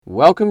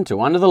Welcome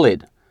to Under the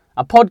Lid,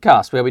 a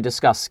podcast where we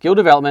discuss skill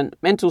development,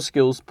 mental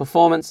skills,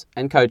 performance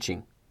and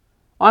coaching.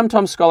 I'm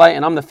Tom Scollay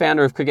and I'm the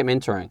founder of Cricket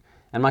Mentoring,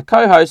 and my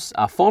co-hosts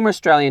are former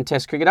Australian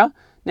Test cricketer,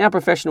 now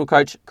professional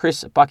coach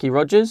Chris Bucky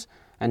Rogers,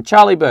 and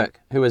Charlie Burke,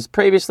 who has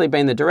previously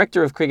been the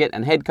Director of Cricket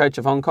and Head Coach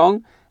of Hong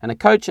Kong and a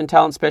coach and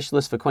talent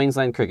specialist for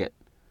Queensland Cricket.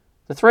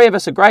 The three of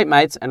us are great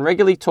mates and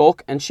regularly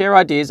talk and share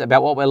ideas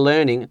about what we're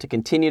learning to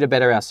continue to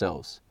better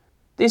ourselves.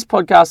 This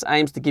podcast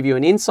aims to give you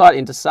an insight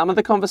into some of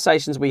the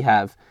conversations we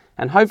have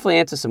and hopefully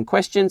answer some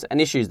questions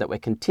and issues that we're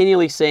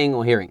continually seeing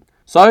or hearing.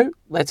 So,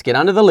 let's get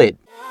under the lid.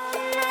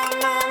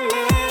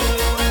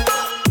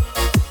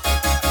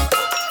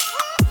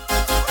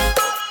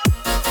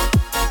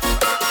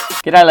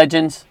 G'day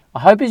legends. I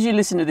hope as you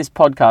listen to this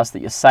podcast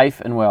that you're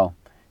safe and well.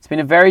 It's been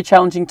a very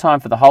challenging time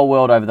for the whole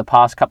world over the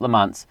past couple of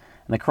months,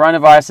 and the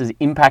coronavirus has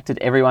impacted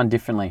everyone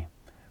differently.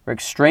 We're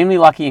extremely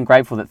lucky and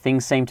grateful that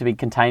things seem to be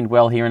contained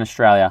well here in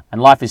Australia,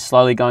 and life is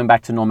slowly going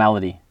back to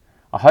normality.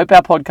 I hope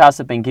our podcasts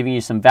have been giving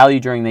you some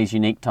value during these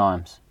unique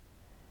times.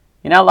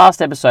 In our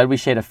last episode, we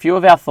shared a few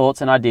of our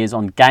thoughts and ideas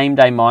on game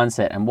day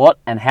mindset and what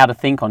and how to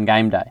think on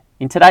game day.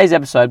 In today's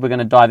episode, we're going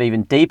to dive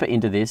even deeper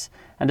into this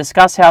and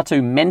discuss how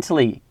to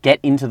mentally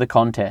get into the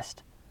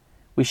contest.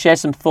 We share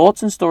some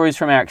thoughts and stories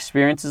from our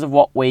experiences of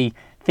what we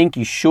think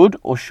you should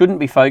or shouldn't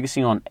be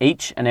focusing on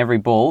each and every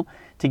ball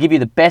to give you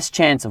the best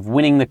chance of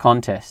winning the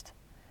contest.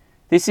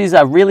 This is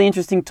a really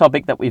interesting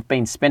topic that we've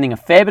been spending a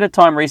fair bit of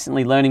time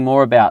recently learning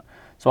more about,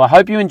 so I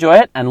hope you enjoy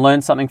it and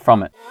learn something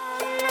from it.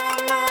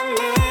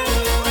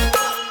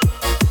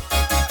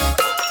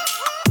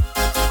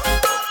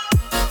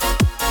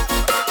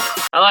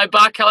 Hello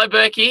Buck, hello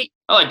Berkey.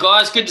 Hello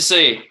guys, good to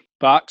see you.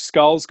 Buck,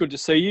 Skulls, good to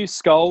see you.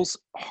 Skulls,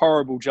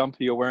 horrible jumper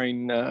you're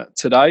wearing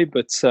today,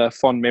 but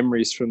fond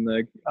memories from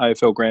the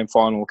AFL Grand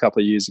Final a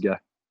couple of years ago.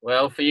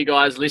 Well, for you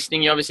guys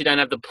listening, you obviously don't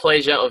have the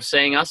pleasure of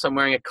seeing us. I'm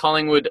wearing a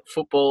Collingwood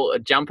football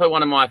jumper,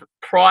 one of my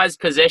prized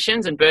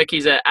possessions, and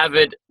Berkey's an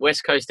avid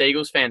West Coast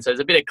Eagles fan, so there's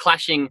a bit of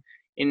clashing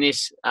in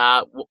this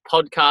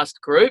podcast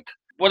group.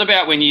 What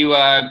about when you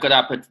got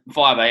up at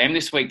 5 a.m.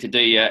 this week to do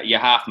your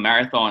half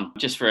marathon,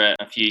 just for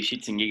a few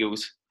shits and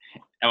giggles?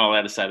 Am I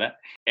allowed to say that?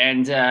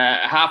 And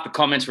half the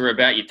comments were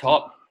about your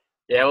top.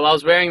 Yeah, well, I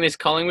was wearing this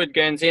Collingwood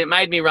Guernsey. It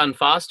made me run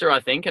faster, I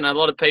think, and a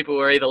lot of people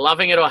were either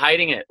loving it or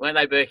hating it, weren't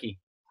they, Berkey?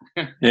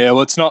 Yeah,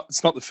 well, it's not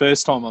the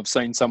first time I've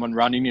seen someone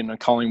running in a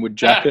Collingwood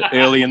jacket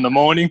early in the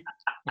morning.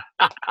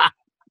 Well,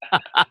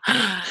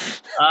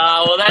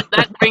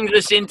 that brings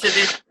us into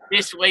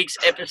this week's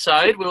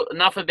episode.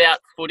 Enough about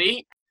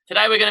footy.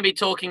 Today we're going to be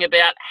talking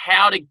about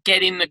how to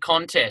get in the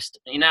contest.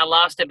 In our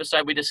last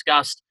episode, we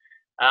discussed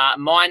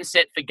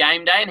mindset for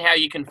game day and how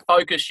you can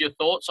focus your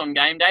thoughts on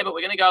game day, but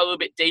we're going to go a little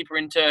bit deeper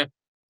into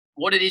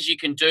what it is you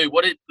can do,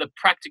 what are the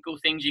practical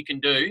things you can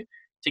do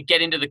to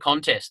get into the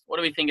contest. What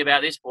do we think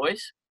about this,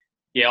 boys?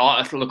 Yeah,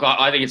 I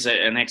think it's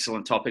an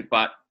excellent topic,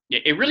 but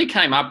it really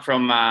came up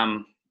from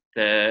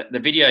the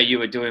video you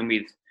were doing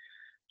with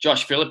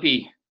Josh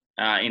Philippe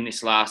in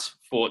this last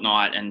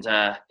fortnight, and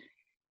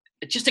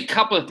just a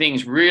couple of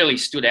things really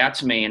stood out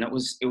to me, and it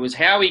was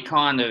how he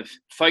kind of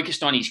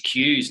focused on his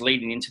cues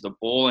leading into the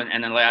ball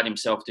and allowed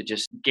himself to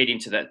just get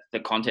into the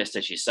contest,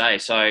 as you say.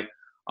 So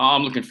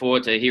I'm looking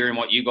forward to hearing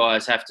what you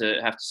guys have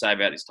to say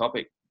about this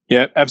topic.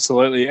 Yeah,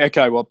 absolutely.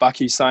 Echo what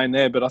Bucky's saying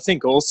there, but I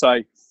think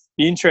also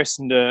be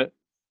interesting to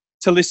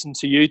listen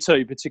to you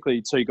two,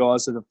 particularly two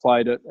guys that have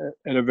played at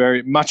a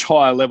very much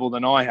higher level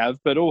than I have,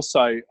 but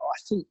also I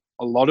think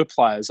a lot of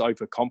players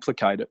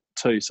overcomplicate it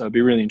too. So it'd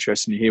be really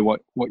interesting to hear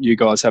what you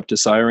guys have to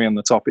say around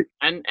the topic.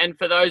 And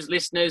for those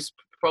listeners,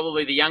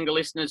 probably the younger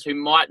listeners who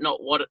might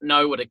not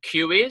know what a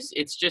cue is,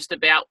 it's just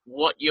about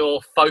what you're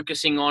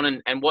focusing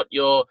on and what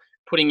you're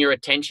putting your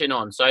attention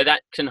on. So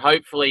that can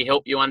hopefully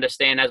help you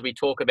understand as we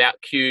talk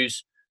about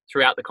cues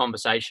throughout the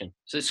conversation.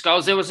 So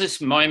Skulls, there was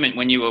this moment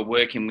when you were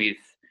working with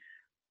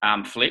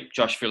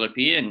Josh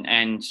Philippe,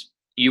 and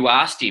you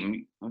asked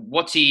him,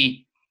 what's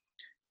he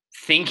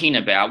thinking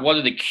about? What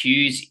are the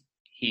cues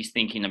he's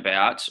thinking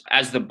about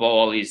as the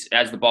bowler is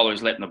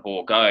letting the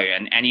ball go?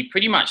 And he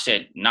pretty much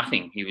said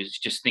nothing. He was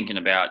just thinking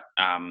about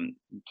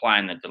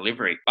playing the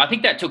delivery. I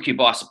think that took you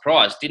by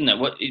surprise, didn't it?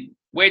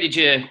 Where did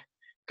you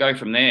go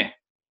from there?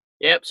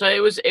 Yep. So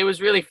it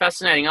was really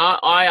fascinating.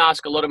 I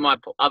ask a lot of my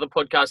other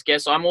podcast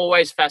guests. I'm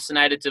always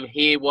fascinated to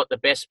hear what the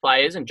best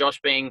players, and Josh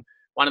being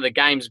one of the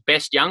game's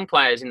best young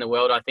players in the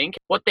world, I think,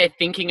 what they're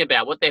thinking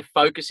about, what they're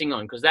focusing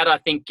on, because that, I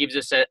think, gives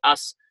us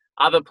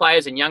other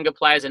players and younger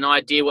players an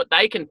idea what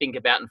they can think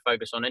about and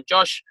focus on. And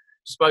Josh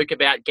spoke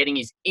about getting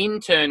his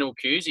internal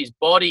cues, his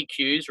body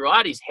cues,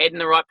 right? His head in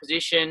the right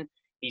position,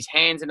 his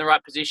hands in the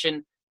right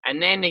position. And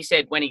then he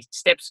said when he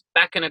steps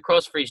back and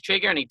across for his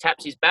trigger and he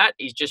taps his bat,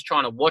 he's just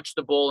trying to watch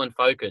the ball and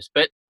focus.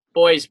 But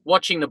boys,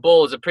 watching the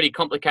ball is a pretty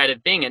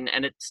complicated thing,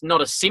 and it's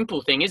not a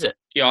simple thing, is it?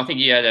 Yeah, I think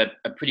you had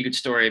a pretty good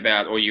story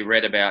you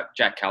read about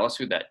Jack Callis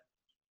with that.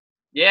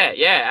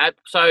 Yeah.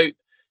 So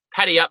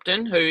Paddy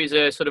Upton, who is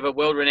a sort of a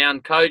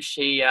world-renowned coach,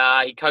 he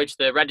coached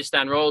the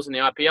Rajasthan Royals in the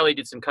IPL. He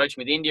did some coaching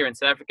with India and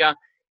South Africa.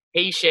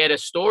 he shared a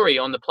story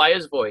on the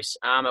Player's Voice,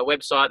 a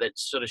website that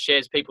sort of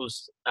shares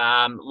people's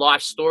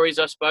life stories,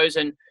 I suppose.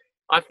 And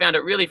I found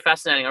it really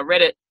fascinating. I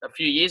read it a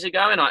few years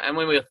ago, and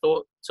when we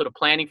were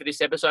planning for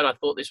this episode, I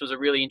thought this was a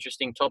really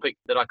interesting topic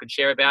that I could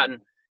share about. And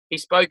he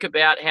spoke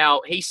about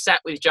how he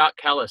sat with Jacques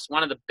Kallis,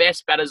 one of the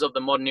best batters of the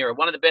modern era,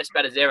 one of the best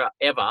batters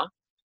ever.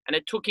 And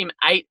it took him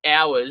 8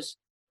 hours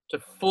to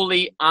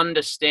fully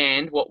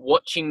understand what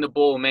watching the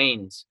ball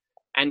means.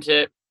 And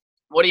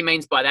what he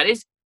means by that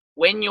is,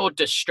 when you're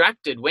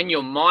distracted, when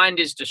your mind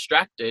is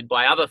distracted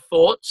by other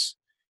thoughts,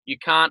 you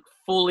can't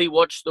fully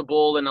watch the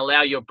ball and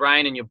allow your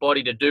brain and your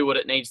body to do what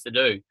it needs to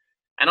do.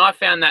 And I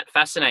found that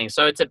fascinating.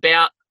 So it's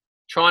about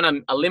trying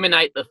to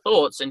eliminate the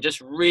thoughts and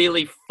just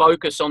really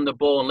focus on the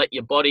ball and let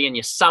your body and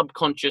your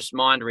subconscious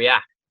mind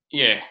react.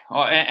 Yeah,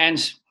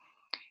 and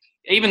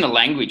even the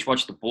language,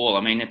 watch the ball.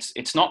 I mean,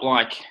 it's not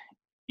like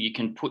you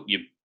can put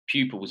your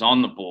pupils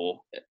on the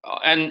ball.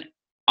 And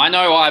I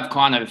know I've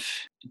kind of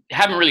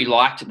haven't really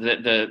liked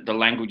the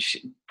language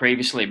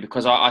previously,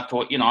 because I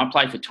thought, I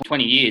played for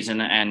 20 years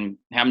and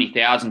how many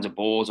thousands of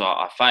balls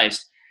I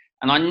faced,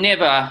 and I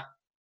never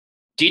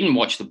didn't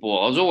watch the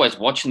ball. I was always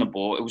watching the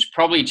ball. It was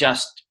probably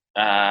just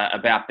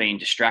about being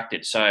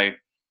distracted. So,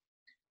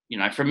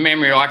 from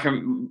memory,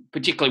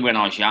 particularly when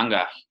I was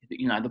younger,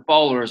 the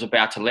bowler is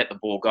about to let the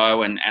ball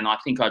go, and I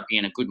think I'd be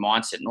in a good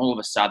mindset, and all of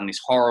a sudden this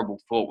horrible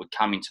thought would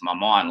come into my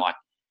mind, like,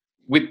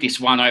 whip this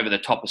one over the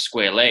top of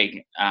square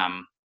leg,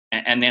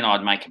 and then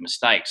I'd make a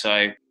mistake.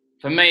 So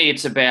for me,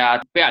 it's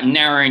about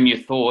narrowing your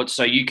thoughts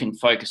so you can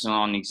focus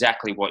on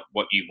exactly what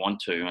you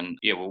want to. And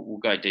yeah, we'll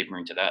go deeper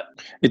into that.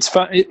 It's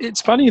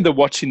funny the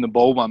watching the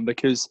ball one,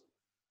 because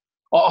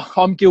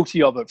I'm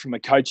guilty of it from a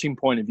coaching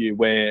point of view,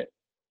 where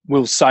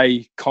we'll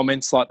say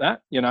comments like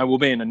that. We'll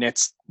be in a net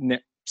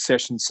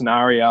session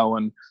scenario,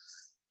 and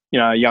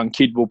a young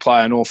kid will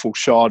play an awful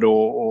shot,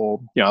 or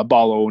a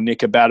bowler will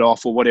nick a bat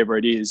off, or whatever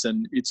it is,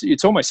 and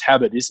it's almost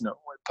habit, isn't it?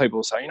 Where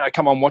people say,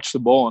 come on, watch the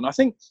ball. And I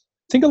think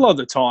a lot of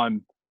the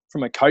time,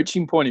 from a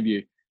coaching point of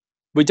view,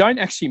 we don't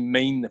actually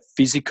mean the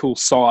physical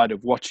side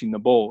of watching the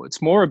ball.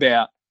 It's more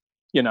about,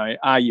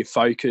 are you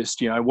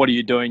focused? What are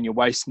you doing? You're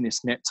wasting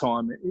this net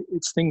time.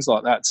 It's things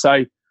like that.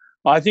 So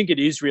I think it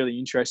is really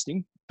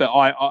interesting. But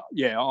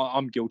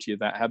I'm guilty of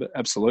that habit,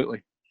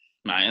 absolutely.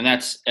 Mate,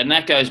 and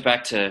that goes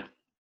back to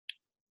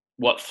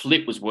what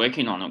Flip was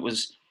working on. It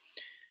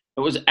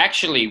was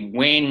actually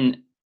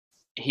when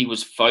he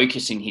was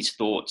focusing his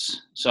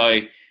thoughts. So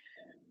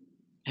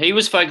he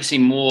was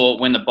focusing more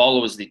when the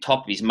bowler was at the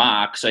top of his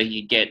mark, so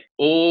he could get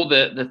all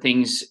the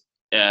things,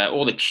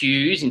 all the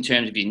cues in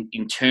terms of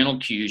internal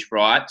cues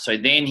right. So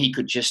then he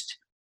could just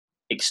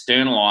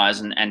externalize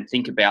and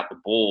think about the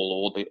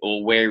ball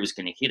or where he was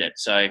going to hit it.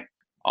 So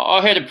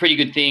I heard a pretty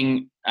good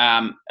thing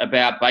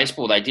about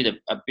baseball. They did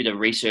a bit of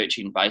research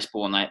in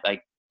baseball, and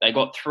they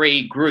got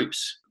 3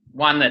 groups.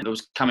 One that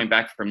was coming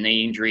back from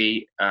knee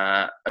injury,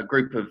 a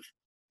group of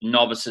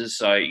novices,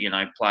 so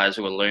players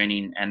who are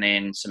learning, and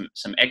then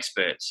some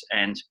experts.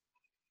 And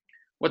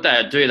what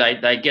they do,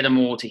 they get them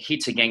all to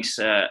hit against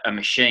a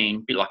machine,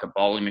 a bit like a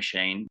bowling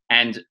machine.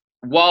 And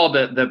while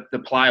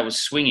the player was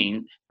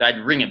swinging, they'd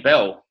ring a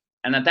bell.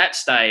 And at that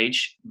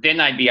stage, then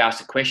they'd be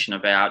asked a question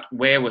about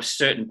where were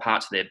certain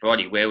parts of their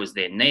body, where was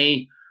their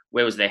knee,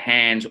 where was their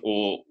hands,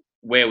 or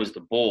where was the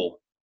ball.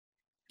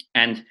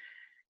 And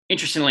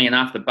interestingly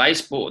enough, the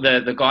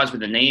guys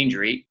with the knee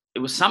injury, it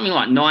was something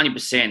like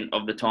 90%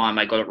 of the time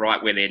they got it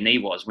right where their knee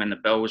was when the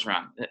bell was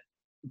rung.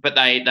 But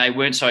they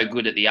weren't so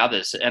good at the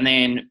others. And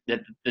then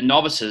the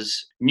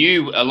novices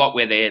knew a lot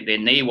where their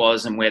knee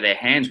was and where their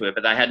hands were,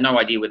 but they had no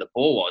idea where the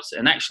ball was.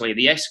 And actually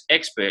the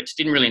experts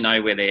didn't really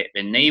know where their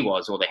knee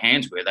was or their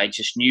hands were. They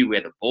just knew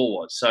where the ball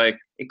was. So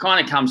it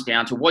kind of comes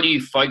down to, what are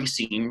you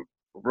focusing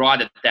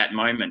right at that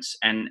moment?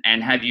 And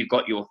have you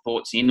got your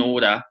thoughts in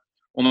order,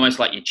 almost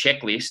like your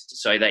checklist,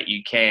 so that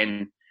you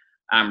can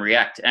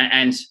react?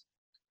 And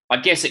I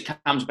guess it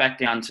comes back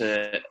down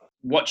to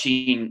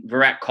watching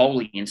Virat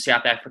Kohli in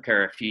South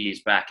Africa a few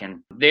years back,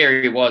 and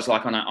there he was,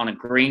 like on a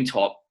green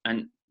top,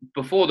 and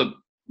before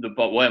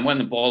when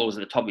the ball was at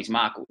the top of his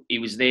mark, he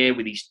was there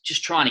with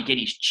just trying to get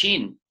his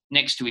chin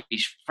next to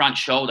his front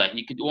shoulder.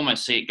 You could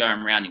almost see it going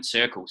around in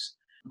circles,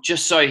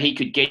 just so he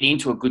could get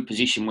into a good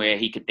position where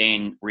he could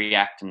then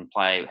react and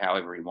play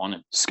however he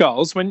wanted.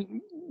 Skulls,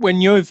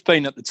 when you've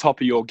been at the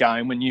top of your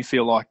game, when you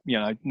feel like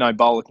no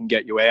bowler can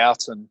get you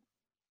out, and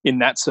in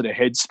that sort of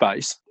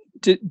headspace,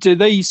 do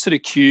these sort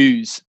of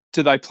cues,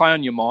 do they play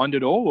on your mind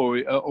at all,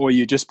 or are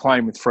you just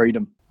playing with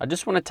freedom? I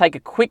just want to take a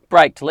quick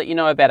break to let you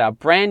know about our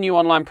brand new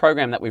online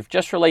program that we've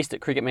just released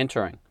at Cricket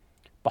Mentoring.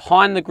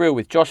 Behind the Grill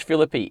with Josh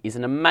Philippi is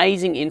an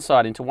amazing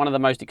insight into one of the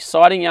most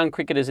exciting young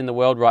cricketers in the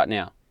world right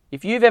now.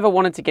 If you've ever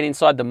wanted to get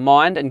inside the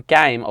mind and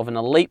game of an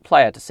elite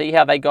player to see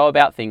how they go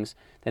about things,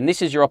 then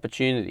this is your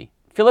opportunity.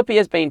 Philippi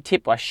has been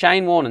tipped by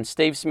Shane Warne and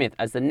Steve Smith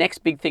as the next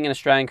big thing in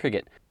Australian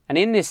cricket, and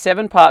in this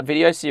 7-part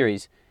video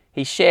series,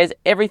 he shares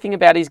everything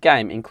about his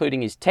game,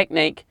 including his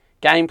technique,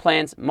 game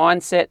plans,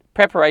 mindset,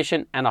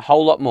 preparation, and a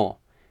whole lot more.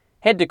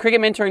 Head to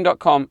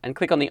cricketmentoring.com and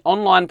click on the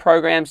online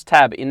programs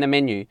tab in the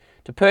menu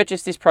to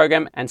purchase this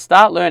program and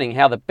start learning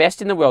how the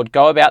best in the world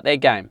go about their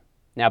game.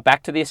 Now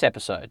back to this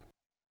episode.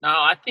 No,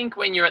 I think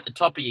when you're at the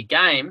top of your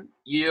game,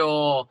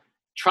 you're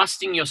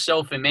trusting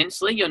yourself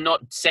immensely. You're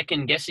not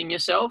second guessing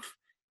yourself,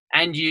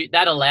 and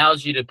that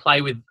allows you to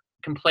play with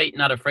complete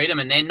and utter freedom,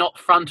 and they're not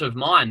front of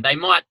mind. They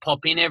might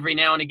pop in every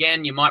now and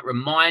again. You might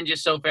remind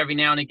yourself every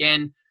now and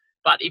again.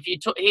 But if you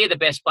hear the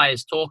best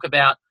players talk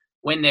about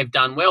when they've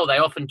done well, they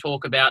often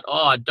talk about,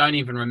 I don't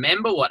even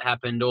remember what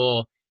happened,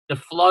 or the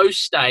flow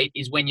state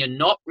is when you're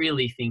not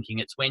really thinking.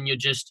 It's when you're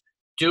just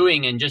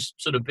doing and just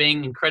sort of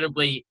being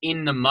incredibly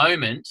in the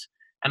moment.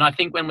 And I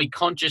think when we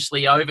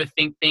consciously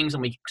overthink things,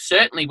 and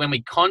when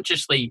we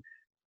consciously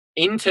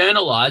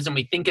internalize and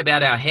we think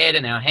about our head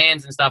and our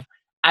hands and stuff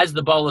as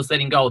the bowler's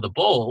letting go of the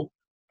ball,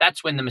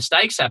 that's when the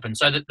mistakes happen.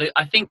 So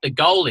I think the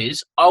goal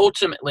is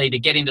ultimately to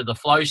get into the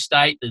flow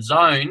state, the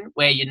zone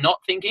where you're not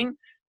thinking,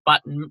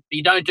 but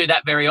you don't do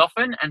that very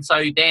often. And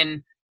so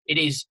then it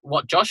is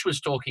what Josh was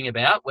talking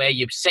about, where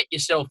you set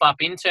yourself up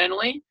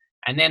internally.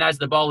 And then as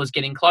the bowler's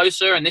getting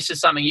closer, and this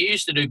is something you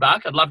used to do,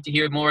 Buck, I'd love to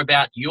hear more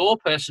about your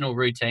personal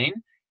routine,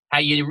 how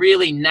you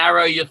really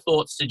narrow your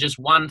thoughts to just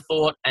one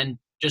thought and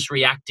just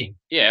reacting.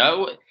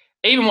 Yeah,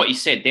 even what you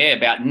said there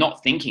about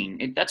not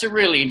thinking, that's a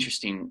really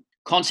interesting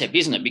concept,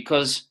 isn't it?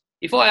 Because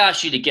if I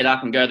asked you to get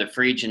up and go to the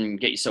fridge and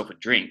get yourself a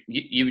drink,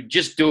 you would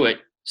just do it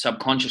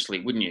subconsciously,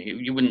 wouldn't you?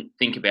 You wouldn't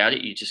think about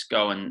it. You just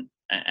go and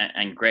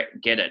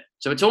get it.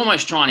 So it's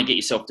almost trying to get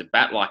yourself to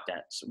bat like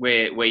that,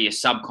 where your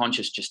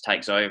subconscious just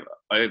takes over.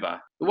 The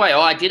way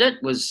I did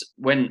it was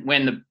when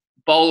the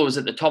bowler was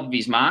at the top of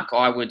his mark,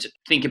 I would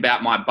think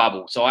about my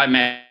bubble. So I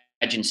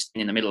imagined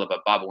in the middle of a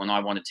bubble, and I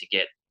wanted to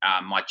get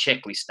my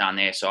checklist done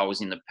there, so I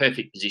was in the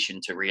perfect position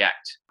to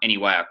react any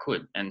way I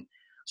could. And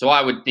so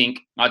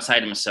I'd say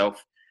to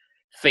myself,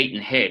 feet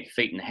and head.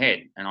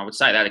 And I would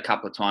say that a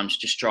couple of times,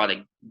 just try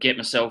to get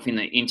myself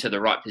into the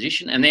right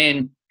position. And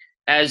then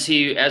as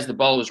the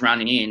bowler was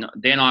running in,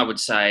 then I would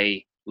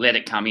say, let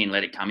it come in.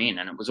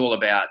 And it was all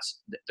about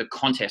the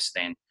contest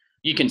then.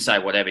 You can say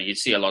whatever. You'd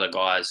see a lot of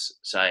guys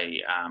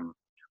say,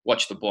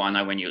 watch the ball. I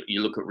know when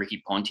you look at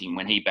Ricky Ponting,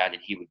 when he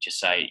batted, he would just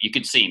say, you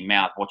could see him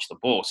mouth, watch the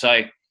ball.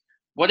 So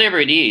whatever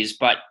it is,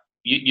 but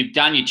you've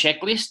done your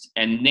checklist,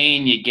 and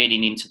then you're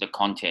getting into the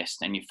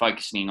contest and you're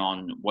focusing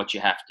on what you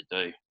have to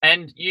do.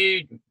 And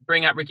you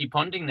bring up Ricky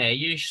Ponting there.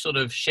 You sort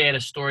of shared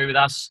a story with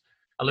us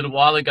a little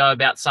while ago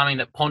about something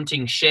that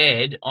Ponting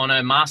shared on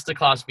a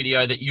masterclass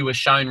video that you were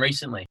shown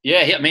recently.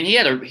 Yeah, I mean, he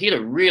had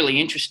a really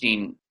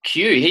interesting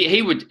cue.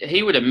 He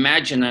would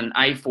imagine an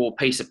A4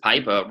 piece of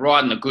paper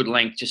riding a good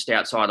length just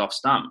outside off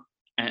stump.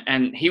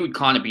 And he would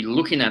kind of be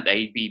looking at that.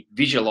 He'd be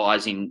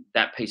visualizing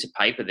that piece of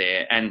paper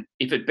there. And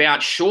if it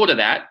bounced short of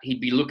that,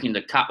 he'd be looking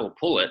to cut or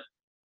pull it.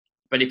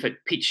 But if it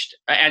pitched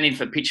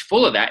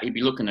full of that, he'd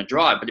be looking to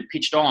drive. But if it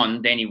pitched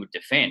on, then he would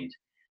defend.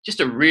 Just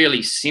a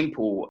really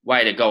simple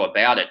way to go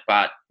about it.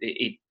 But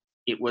it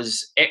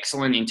was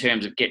excellent in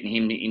terms of getting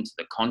him into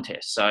the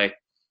contest. So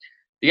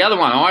the other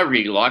one I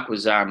really like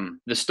was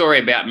the story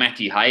about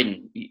Matthew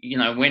Hayden. You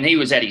know, when he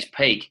was at his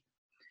peak,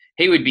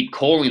 he would be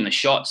calling the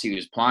shots he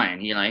was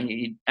playing. You know,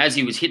 as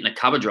he was hitting a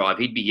cover drive,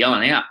 he'd be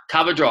yelling out,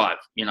 cover drive,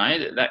 you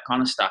know, that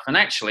kind of stuff. And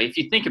actually, if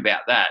you think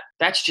about that,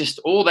 that's just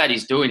all that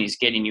he's doing is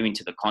getting you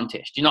into the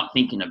contest. You're not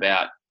thinking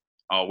about,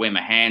 where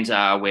my hands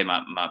are, where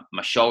my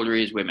shoulder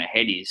is, where my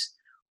head is.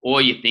 All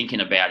you're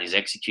thinking about is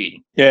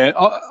executing. Yeah,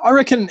 I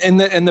reckon, and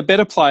the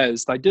better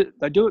players, they do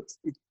it.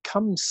 It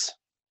comes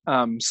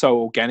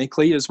so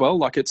organically as well.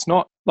 Like, it's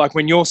not like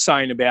when you're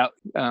saying about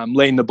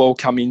letting the ball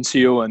come into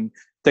you and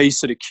these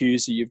sort of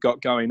cues that you've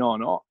got going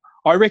on.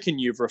 I reckon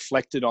you've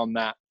reflected on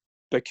that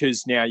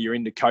because now you're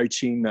into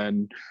coaching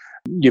and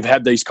you've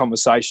had these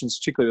conversations,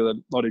 particularly with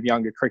a lot of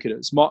younger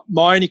cricketers. My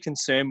only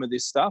concern with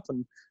this stuff,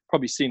 and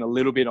probably seeing a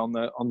little bit on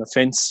the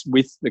fence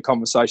with the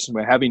conversation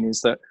we're having,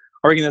 is that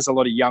I reckon there's a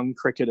lot of young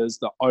cricketers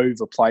that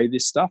overplay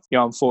this stuff. You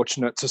know, I'm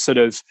fortunate to sort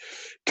of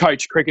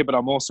coach cricket, but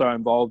I'm also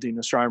involved in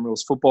Australian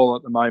rules football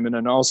at the moment.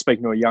 And I was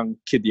speaking to a young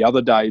kid the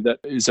other day that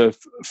is a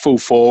full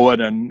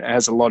forward and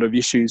has a lot of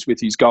issues with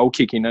his goal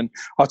kicking. And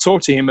I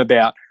talked to him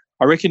about,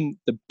 I reckon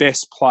the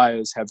best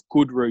players have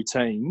good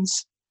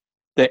routines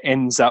that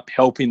ends up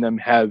helping them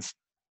have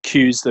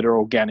cues that are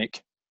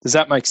organic. Does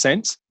that make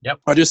sense? Yep.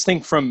 I just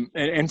think from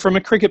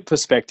a cricket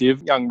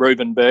perspective, young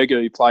Reuben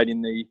Berger, who played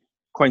in the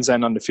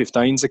Queensland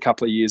under-15s a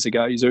couple of years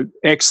ago. He's an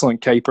excellent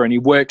keeper and he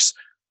works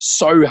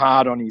so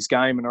hard on his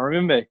game. And I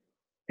remember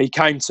he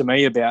came to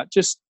me about,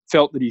 just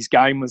felt that his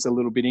game was a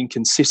little bit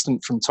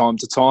inconsistent from time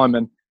to time.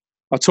 And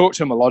I talked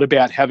to him a lot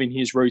about having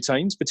his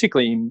routines,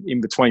 particularly in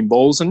between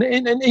balls and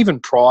even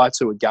prior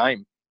to a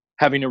game,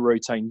 having a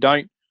routine.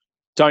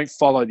 Don't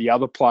follow the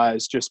other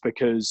players just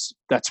because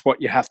that's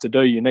what you have to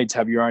do. You need to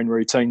have your own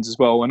routines as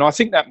well. And I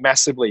think that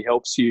massively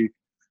helps you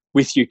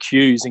with your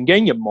cues and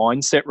getting your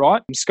mindset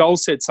right.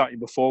 Scholes said something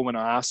before when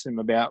I asked him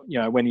about, you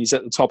know, when he's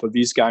at the top of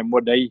his game,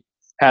 what did he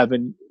have?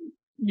 And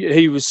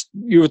you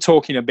were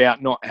talking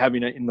about not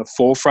having it in the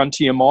forefront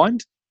of your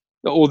mind,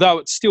 although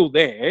it's still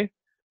there,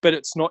 but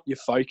it's not your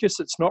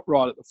focus. It's not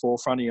right at the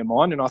forefront of your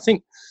mind. And I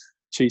think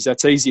geez,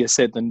 that's easier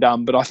said than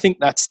done. But I think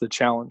that's the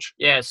challenge.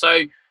 Yeah.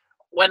 So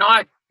when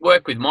I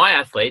work with my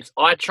athletes,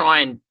 I try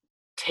and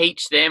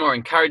teach them or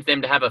encourage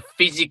them to have a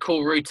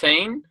physical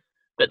routine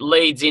that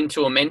leads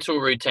into a mental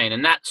routine.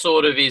 And that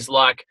sort of is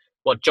like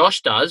what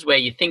Josh does, where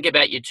you think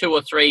about your 2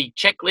 or 3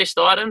 checklist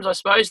items, I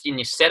suppose, in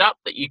your setup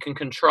that you can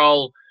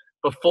control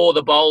before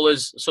the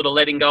bowler's sort of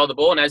letting go of the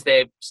ball and as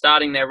they're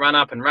starting their run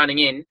up and running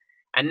in.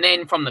 And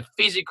then from the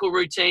physical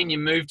routine, you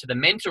move to the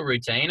mental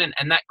routine,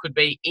 and that could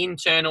be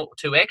internal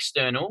to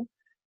external.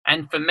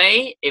 And for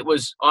me, it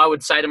was, I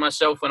would say to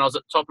myself when I was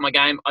at the top of my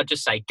game, I'd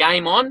just say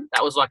game on.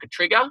 That was like a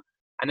trigger.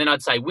 And then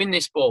I'd say, win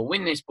this ball,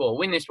 win this ball,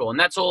 win this ball. And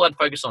that's all I'd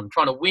focus on,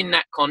 trying to win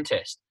that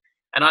contest.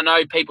 And I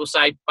know people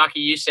say,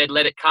 Bucky, you said,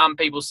 let it come.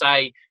 People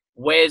say,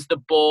 where's the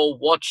ball?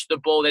 Watch the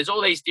ball. There's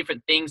all these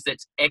different things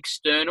that's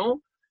external.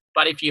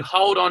 But if you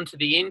hold on to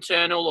the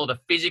internal or the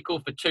physical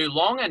for too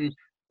long and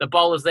the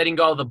bowler's letting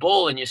go of the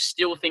ball and you're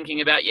still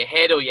thinking about your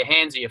head or your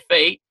hands or your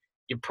feet,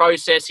 your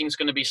processing is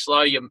going to be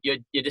slow. Your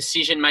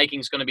decision-making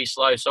is going to be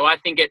slow. So I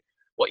think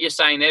what you're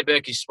saying there,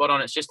 Burke, is spot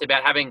on. It's just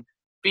about having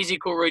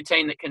physical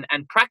routine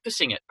and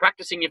practicing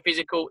your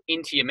physical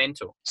into your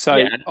mental. So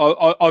yeah.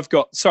 I've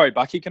got, sorry,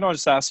 Bucky, can I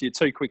just ask you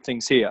 2 quick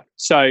things here?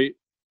 So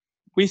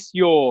with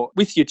your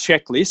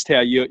checklist,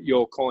 how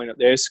you're calling it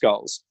their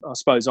skulls, I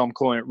suppose I'm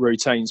calling it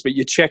routines, but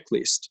your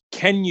checklist,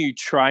 can you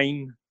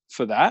train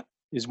for that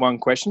is one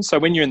question. So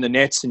when you're in the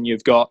nets and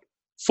you've got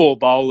 4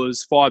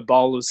 bowlers, 5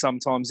 bowlers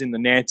sometimes in the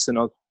nets and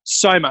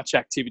so much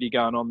activity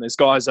going on, there's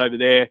guys over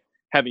there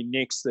having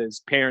nicks,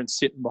 there's parents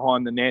sitting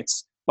behind the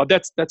nets. Like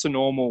that's a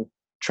normal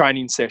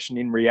training session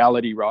in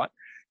reality, right?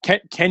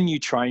 Can you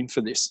train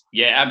for this?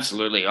 Yeah,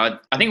 absolutely. I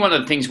think one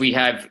of the things we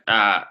have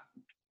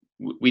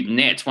with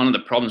nets, one of the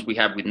problems we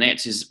have with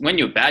nets is when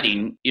you're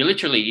batting, you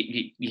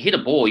literally, you hit a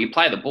ball, you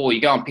play the ball,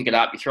 you go and pick it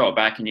up, you throw it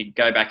back and you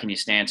go back in your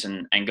stance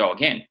and go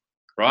again,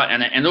 right?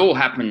 And it all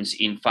happens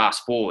in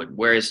fast forward.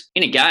 Whereas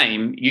in a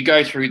game, you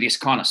go through this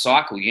kind of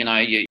cycle, you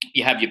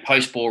have your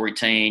post-ball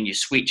routine, you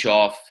switch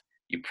off,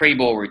 your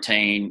pre-ball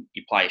routine,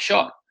 you play a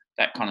shot,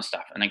 that kind of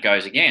stuff, and it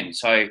goes again.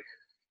 So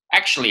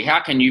actually, how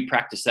can you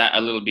practice that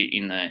a little bit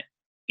in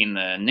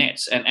the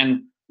nets?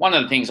 And one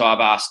of the things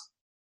I've asked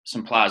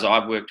some players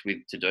I've worked with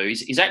to do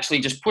is actually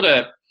just put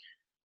a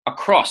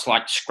cross,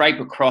 like scrape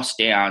a cross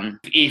down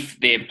if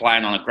they're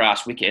playing on a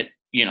grass wicket,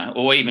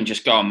 or even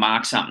just go and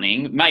mark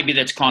something. Maybe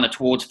that's kind of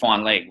towards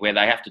fine leg where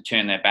they have to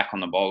turn their back on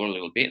the bowler a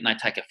little bit and they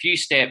take a few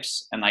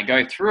steps and they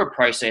go through a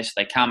process,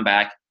 they come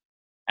back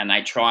and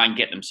they try and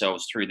get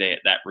themselves through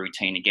that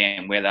routine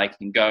again where they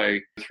can go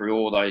through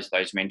all those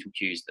mental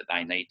cues that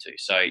they need to.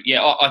 So,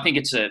 yeah, I think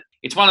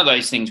it's one of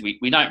those things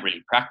we don't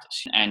really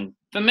practice. And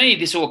for me,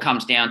 this all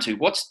comes down to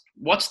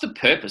what's the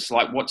purpose?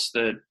 Like, what's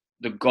the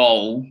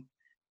goal?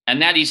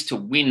 And that is to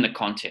win the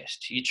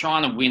contest. You're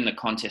trying to win the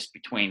contest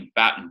between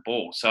bat and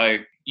ball. So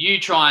you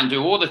try and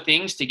do all the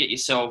things to get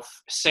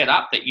yourself set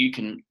up that you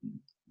can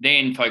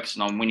then focus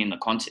on winning the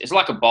contest. It's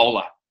like a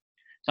bowler.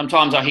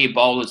 Sometimes I hear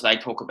bowlers, they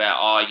talk about,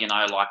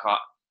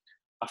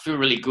 I feel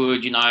really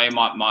good, my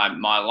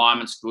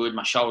alignment's good,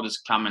 my shoulder's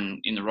coming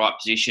in the right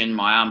position,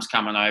 my arm's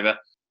coming over,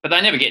 but they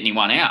never get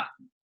anyone out.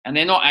 And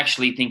they're not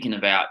actually thinking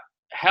about,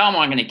 how am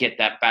I going to get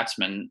that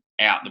batsman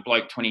out, the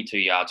bloke 22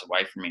 yards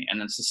away from me?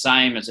 And it's the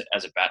same as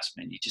a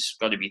batsman. You just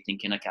got to be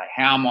thinking, okay,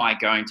 how am I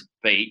going to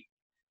beat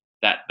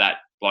that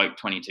bloke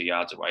 22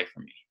 yards away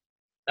from me?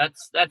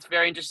 That's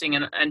very interesting.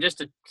 And just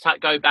to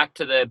go back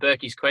to the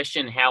Berkey's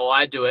question, how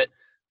I do it,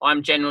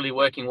 I'm generally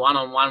working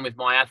one-on-one with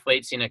my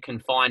athletes in a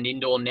confined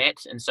indoor net,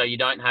 and so you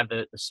don't have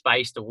the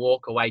space to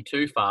walk away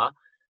too far.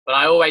 But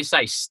I always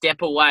say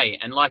step away.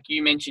 And like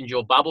you mentioned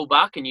your bubble,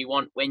 Buck, and you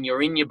want, when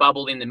you're in your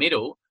bubble in the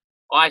middle,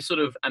 I sort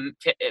of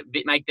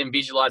make them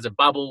visualize a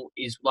bubble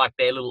is like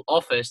their little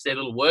office, their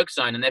little work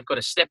zone, and they've got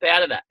to step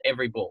out of that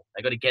every ball.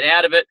 They've got to get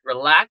out of it,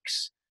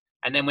 relax,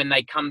 and then when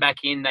they come back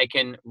in, they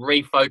can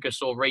refocus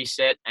or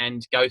reset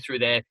and go through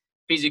their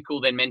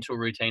physical, then mental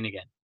routine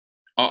again.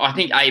 I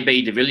think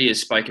A.B. de Villiers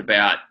spoke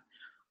about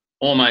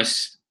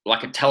almost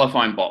like a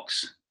telephone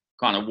box,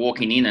 kind of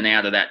walking in and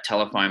out of that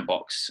telephone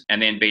box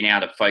and then being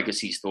able to focus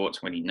his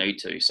thoughts when he need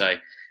to. So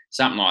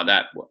something like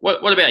that.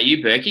 What about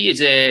you, Berkey? Is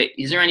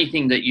there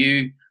anything that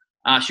you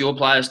ask your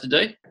players to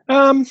do?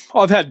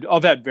 I've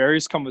had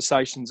various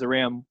conversations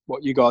around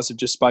what you guys have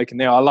just spoken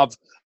there. I love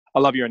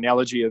your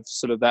analogy of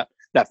sort of that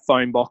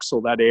phone box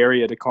or that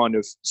area to kind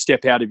of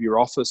step out of your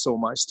office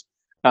almost.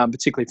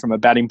 Particularly from a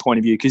batting point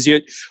of view, because you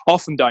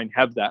often don't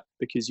have that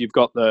because you've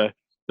got the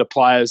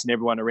players and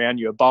everyone around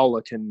you. A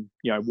bowler can,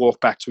 walk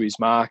back to his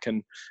mark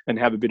and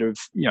have a bit of,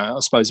 I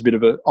suppose a bit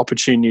of an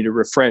opportunity to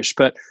refresh.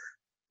 But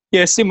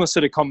yeah, similar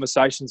sort of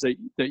conversations that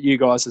you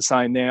guys are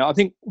saying there. I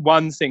think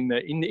one thing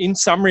that in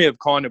summary of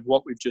kind of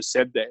what we've just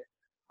said there,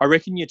 I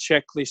reckon your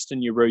checklist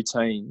and your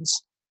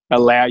routines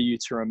allow you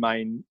to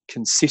remain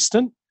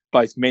consistent,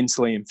 both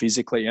mentally and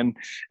physically. And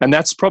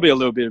that's probably a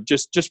little bit of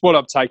just what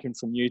I've taken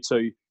from you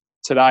two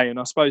today. And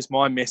I suppose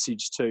my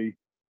message to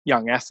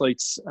young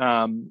athletes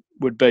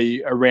would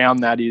be around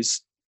that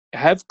is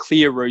have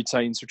clear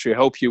routines which will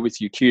help you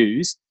with your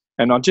cues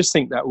And I just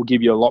think that will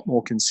give you a lot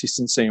more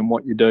consistency in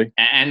what you do.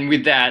 And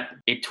with that,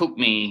 it took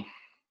me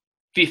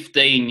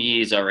 15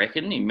 years, I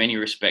reckon, in many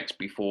respects,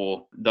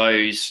 before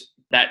those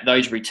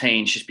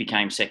routines just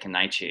became second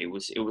nature. It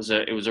was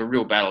a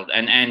real battle,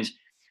 and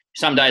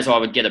some days I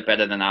would get it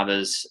better than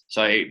others.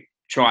 So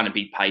trying to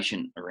be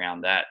patient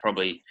around that,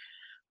 probably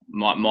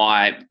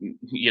my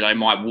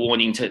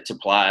warning to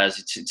players.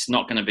 It's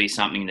not going to be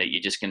something that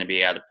you're just going to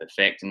be able to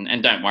perfect,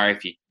 and don't worry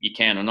if you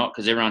can or not,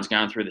 because everyone's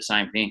going through the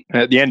same thing.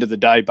 At the end of the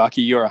day,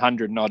 Bucky, you're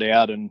 100 not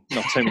out, and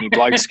not too many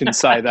blokes can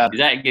say that. Is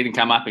that going to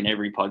come up in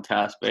every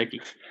podcast,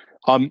 Berkey?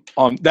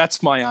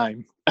 That's my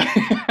aim.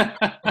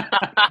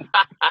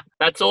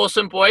 That's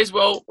awesome, boys.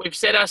 Well, we've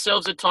set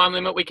ourselves a time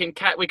limit. We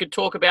could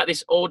talk about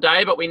this all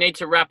day, but we need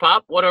to wrap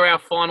up. What are our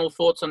final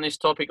thoughts on this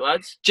topic,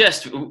 lads?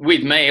 Just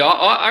with me,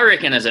 I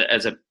reckon as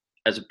a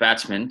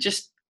batsman,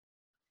 just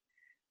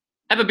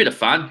have a bit of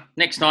fun.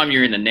 Next time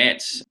you're in the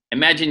nets,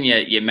 imagine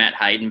you're Matt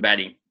Hayden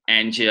batting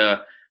and you're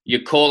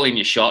calling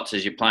your shots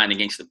as you're playing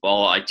against the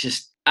bowler.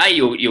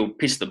 You'll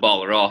piss the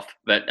bowler off,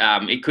 but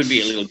it could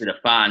be a little bit of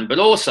fun. But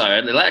also,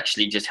 it'll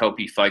actually just help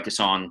you focus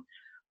on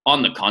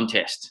the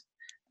contest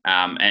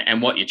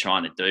and what you're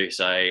trying to do.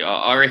 So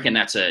I reckon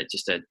that's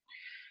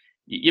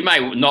you may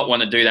not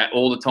want to do that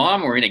all the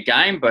time or in a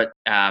game, but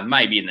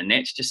maybe in the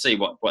nets, just see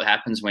what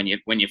happens when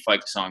you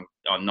focus on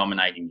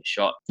nominating your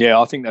shot. Yeah,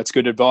 I think that's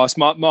good advice.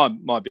 My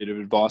bit of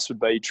advice would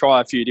be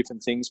try a few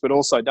different things, but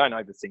also don't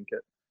overthink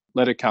it.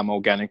 Let it come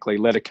organically,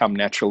 let it come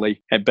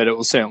naturally, but it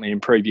will certainly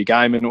improve your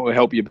game and it will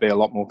help you be a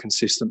lot more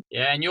consistent.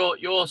 Yeah, and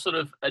your sort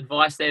of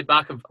advice there,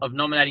 Buck, of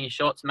nominating your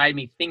shots made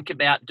me think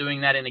about doing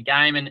that in a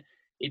game, and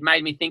it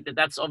made me think that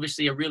that's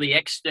obviously a really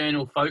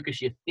external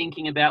focus. You're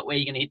thinking about where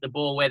you're going to hit the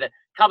ball, where the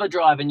cover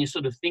drive, and you're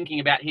sort of thinking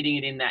about hitting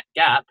it in that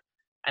gap.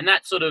 And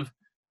that sort of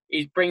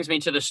brings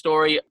me to the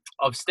story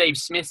of Steve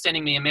Smith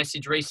sending me a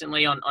message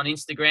recently on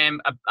Instagram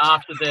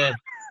after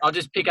I'll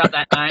just pick up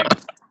that name.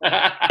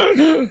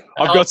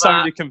 I've got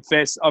something to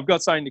confess. I've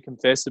got something to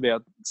confess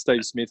about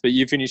Steve Smith, but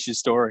you finish your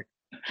story.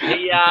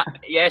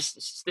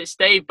 Yes,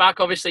 Steve Buck,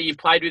 obviously you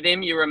played with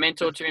him. You were a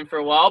mentor to him for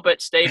a while,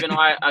 but Steve and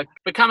I are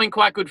becoming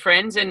quite good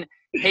friends. And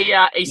he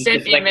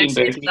sent me a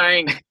message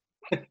saying,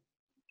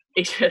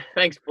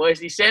 thanks, boys.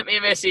 He sent me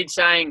a message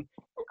saying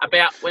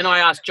about when I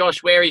asked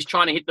Josh where he's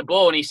trying to hit the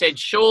ball, and he said,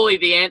 surely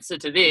the answer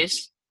to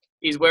this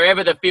is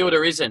wherever the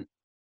fielder isn't.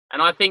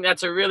 And I think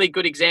that's a really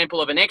good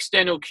example of an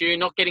external cue,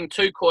 not getting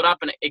too caught up.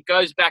 And it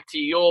goes back to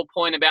your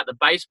point about the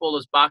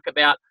baseballers, Buck,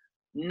 about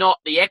not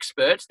the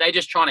experts. They're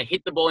just trying to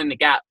hit the ball in the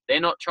gap. They're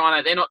not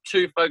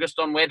too focused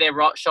on where their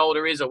right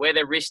shoulder is or where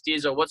their wrist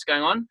is or what's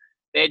going on.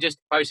 They're just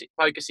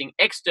focusing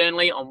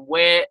externally on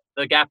where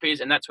the gap is,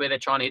 and that's where they're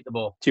trying to hit the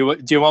ball. Do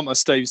you want my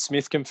Steve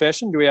Smith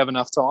confession? Do we have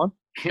enough time?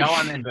 Go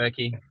on then,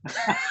 Berkey.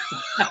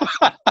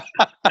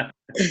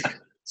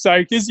 So,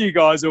 because you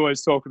guys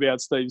always talk about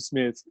Steve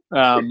Smith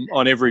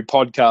on every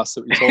podcast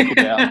that we talk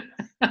about,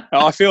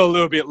 I feel a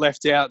little bit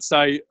left out.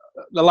 So,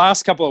 the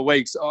last couple of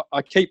weeks,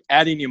 I keep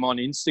adding him on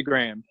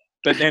Instagram,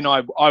 but then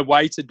I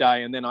wait a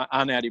day and then I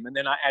unadd him and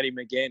then I add him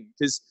again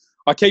because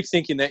I keep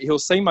thinking that he'll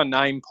see my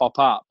name pop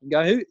up and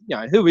go,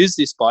 who is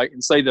this bloke?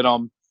 And see that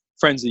I'm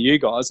friends with you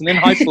guys, and then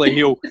hopefully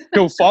he'll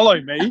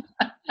follow me,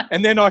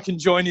 and then I can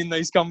join in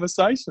these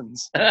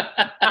conversations. How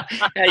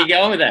you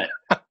going with that?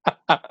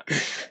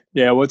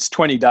 Yeah, well, it's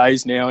 20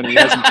 days now, and he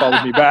hasn't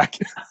followed me back.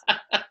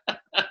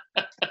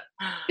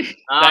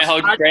 Don't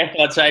hold your breath,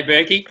 I'd say,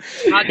 Berkey.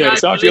 Yeah,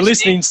 so if you're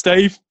listening,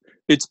 Steve,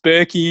 it's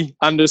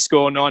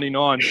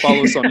Berkey_99.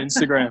 Follow us on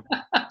Instagram.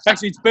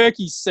 Actually, it's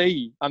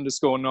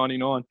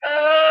BerkeyC_99.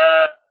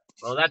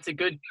 Well, that's a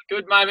good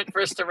moment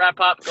for us to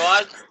wrap up,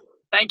 guys.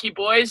 Thank you,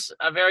 boys.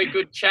 A very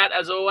good chat,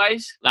 as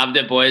always. Loved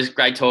it, boys.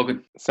 Great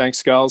talking. Thanks,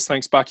 Skulls.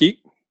 Thanks,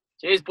 Bucky.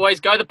 Cheers, boys.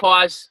 Go the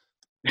Pies.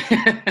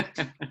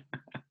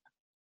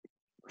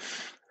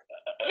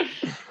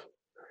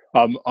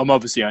 I'm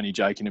obviously only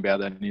joking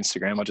about that on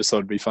Instagram. I just thought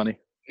it'd be funny.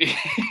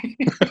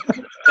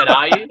 But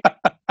are you?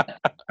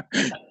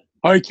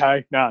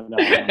 Okay. No.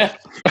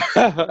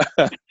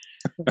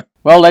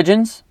 Well,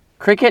 legends,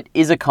 cricket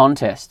is a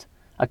contest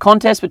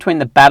between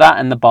the batter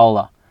and the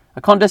bowler,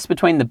 a contest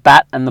between the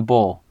bat and the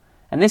ball.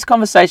 And this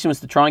conversation was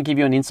to try and give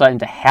you an insight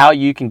into how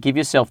you can give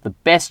yourself the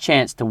best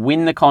chance to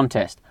win the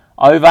contest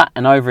over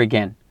and over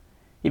again.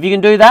 If you can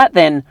do that,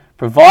 then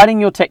providing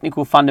your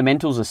technical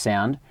fundamentals are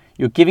sound,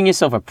 you're giving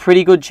yourself a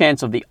pretty good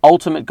chance of the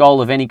ultimate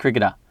goal of any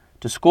cricketer,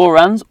 to score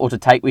runs or to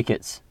take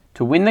wickets.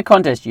 To win the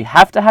contest, you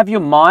have to have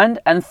your mind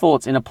and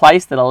thoughts in a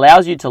place that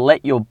allows you to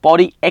let your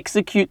body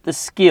execute the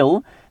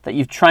skill that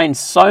you've trained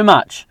so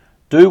much,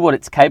 do what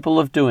it's capable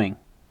of doing.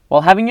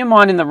 While having your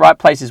mind in the right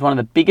place is one of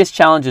the biggest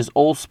challenges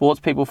all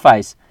sports people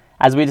face,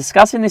 as we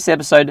discuss in this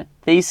episode,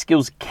 these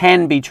skills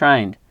can be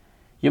trained.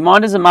 Your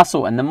mind is a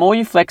muscle, and the more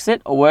you flex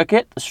it or work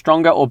it, the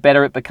stronger or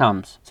better it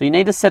becomes. So you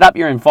need to set up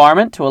your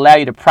environment to allow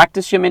you to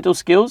practice your mental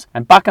skills,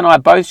 and Buck and I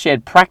both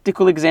shared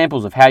practical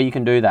examples of how you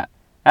can do that.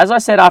 As I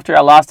said after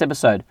our last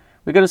episode,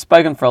 we could have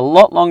spoken for a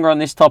lot longer on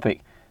this topic,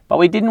 But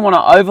we didn't want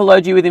to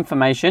overload you with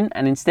information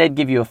and instead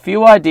give you a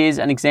few ideas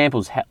and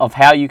examples of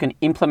how you can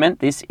implement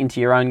this into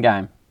your own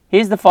game.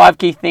 Here's the 5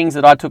 key things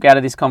that I took out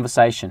of this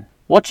conversation.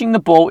 Watching the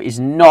ball is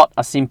not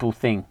a simple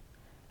thing.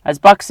 As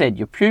Buck said,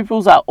 your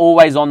pupils are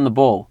always on the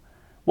ball.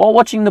 What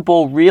watching the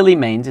ball really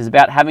means is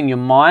about having your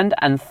mind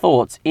and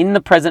thoughts in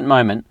the present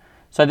moment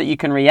so that you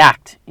can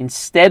react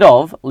instead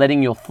of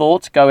letting your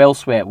thoughts go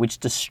elsewhere, which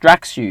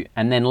distracts you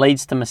and then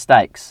leads to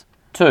mistakes.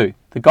 2.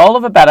 The goal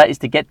of a batter is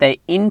to get their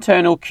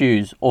internal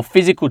cues or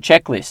physical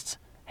checklists,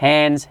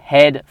 hands,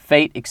 head,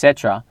 feet,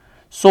 etc.,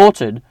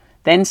 sorted,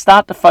 then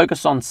start to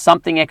focus on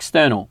something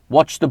external.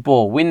 Watch the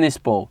ball, win this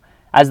ball,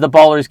 as the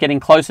bowler is getting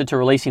closer to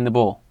releasing the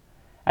ball.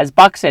 As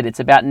Buck said, it's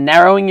about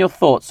narrowing your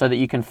thoughts so that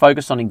you can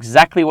focus on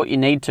exactly what you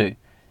need to.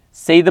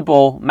 See the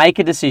ball, make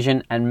a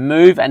decision, and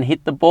move and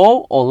hit the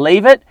ball or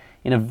leave it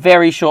in a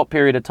very short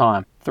period of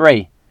time.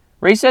 3.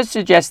 Research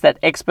suggests that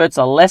experts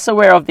are less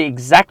aware of the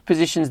exact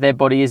positions their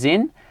body is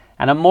in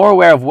and are more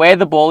aware of where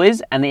the ball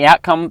is and the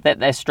outcome that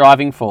they're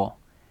striving for.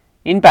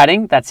 In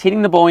batting, that's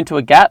hitting the ball into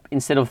a gap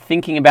instead of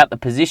thinking about the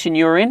position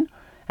you're in,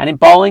 and in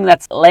bowling,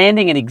 that's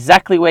landing it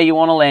exactly where you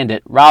want to land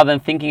it rather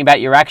than thinking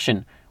about your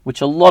action,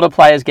 which a lot of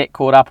players get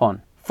caught up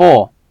on.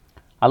 4.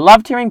 I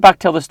loved hearing Buck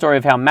tell the story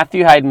of how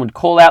Matthew Hayden would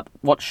call out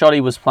what shot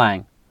he was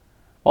playing.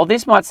 While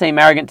this might seem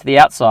arrogant to the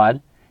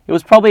outside, it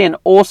was probably an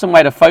awesome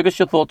way to focus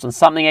your thoughts on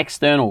something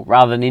external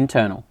rather than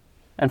internal.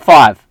 And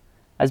 5.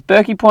 As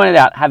Berkey pointed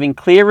out, having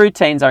clear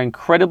routines are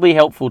incredibly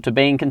helpful to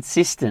being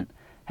consistent.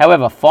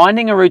 However,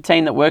 finding a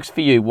routine that works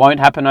for you won't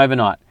happen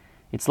overnight.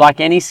 It's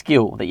like any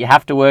skill that you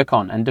have to work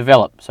on and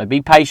develop, so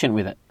be patient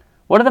with it.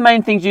 What are the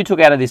main things you took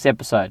out of this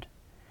episode?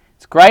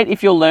 It's great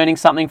if you're learning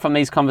something from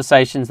these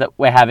conversations that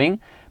we're having,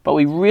 but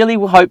we really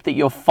hope that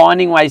you're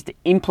finding ways to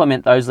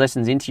implement those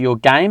lessons into your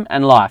game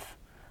and life.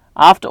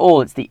 After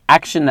all, it's the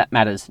action that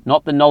matters,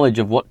 not the knowledge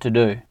of what to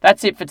do.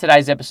 That's it for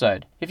today's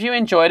episode. If you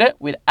enjoyed it,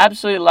 we'd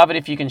absolutely love it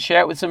if you can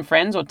share it with some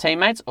friends or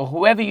teammates or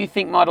whoever you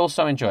think might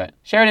also enjoy it.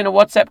 Share it in a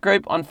WhatsApp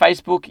group, on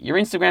Facebook, your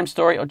Instagram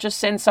story, or just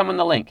send someone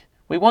the link.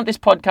 We want this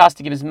podcast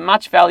to give as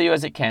much value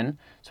as it can,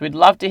 so we'd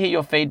love to hear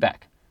your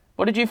feedback.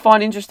 What did you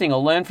find interesting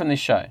or learn from this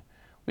show?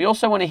 We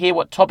also want to hear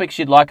what topics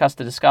you'd like us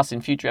to discuss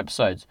in future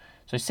episodes.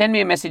 So send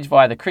me a message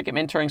via the Cricket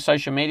Mentoring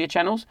social media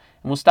channels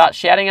and we'll start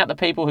shouting out the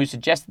people who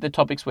suggested the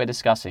topics we're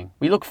discussing.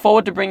 We look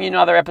forward to bringing you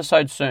another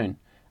episode soon.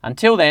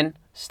 Until then,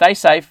 stay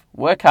safe,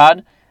 work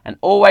hard, and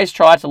always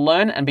try to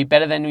learn and be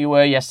better than you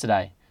were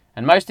yesterday.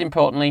 And most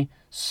importantly,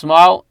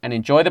 smile and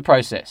enjoy the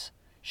process.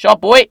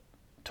 Shot boy!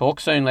 Talk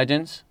soon,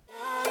 legends.